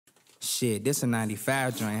Shit, this a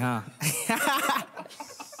 95 joint, huh?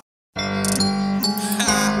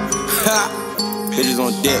 Bitches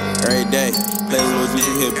on dick every day. Play with little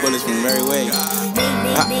juicy, hit bullets from every way.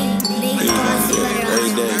 Bitches on dick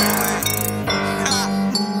every day.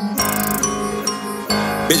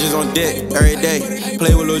 Bitches on dick every day.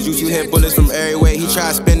 Play with little juice, you hit bullets from every way. He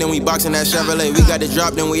try spinning, we boxing that Chevrolet. We got the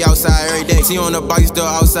drop, then we outside every day. See on the bike, still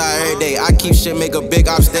outside every day. I keep shit, make a big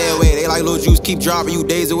op, stay away. They like little juice, keep dropping you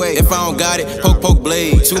days away. If I don't got it, poke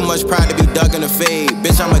blade. Too much pride to be ducking the fade.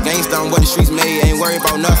 Bitch, I'm a gangsta, I'm what the streets made. Ain't worried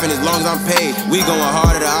about nothing as long as I'm paid. We going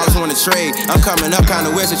harder, the house wanna trade. I'm coming up, kinda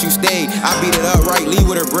wish that you stayed. I beat it up right, leave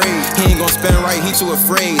with a braid. He ain't gon' spin right, he too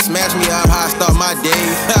afraid. Smash me up, how I start my day.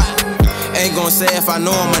 Ain't gon' say if I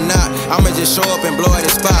know him or not. I'ma just show up and blow at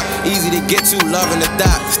his spot. Easy to get to, loving the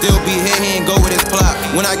thought. Still be here, he ain't go with his plot.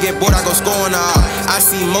 When I get bored, I go score in the op. I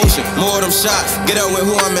see motion, more of them shots. Get up with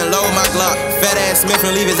who I'm in, low with my Glock. Fat ass Smith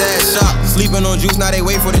and leave his ass shot. Sleeping on juice, now they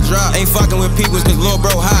wait for the drop. Ain't fucking with peoples cause lil'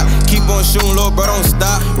 bro hot. Keep on shooting, lil' bro don't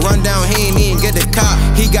stop. Run down, he ain't even get the cop.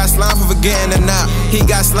 He got slime for forgetting the knot. He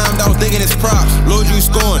got slimed out thinking it's props. Lil' juice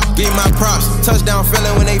scoring, give my props. Touchdown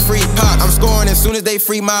feeling when they free pops. I'm scoring as soon as they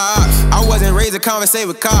free my ops. I wasn't raised to conversate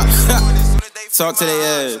with cops. Talk to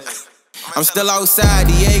their ass. I'm still outside,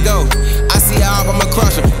 Diego. I see how I'ma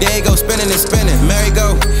crush him. There you go, spinning and spinning. Merry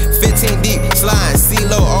go, 15 deep, sliding,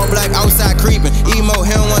 C-low, all black, outside creeping. Emo,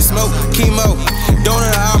 he don't want smoke, chemo. Don't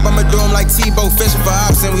know the op, I'ma do him like Tebow. Fishing for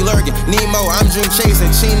ops and we lurking. Nemo, I'm dream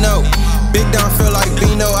chasing, Chino. Big down feel like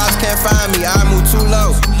Bino, ops can't find me, I move too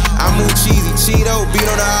low. I move cheesy, Cheeto, beat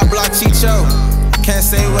on the op block, Chicho. Can't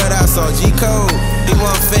say what I saw, G-Code. He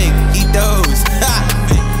want fake, eat those.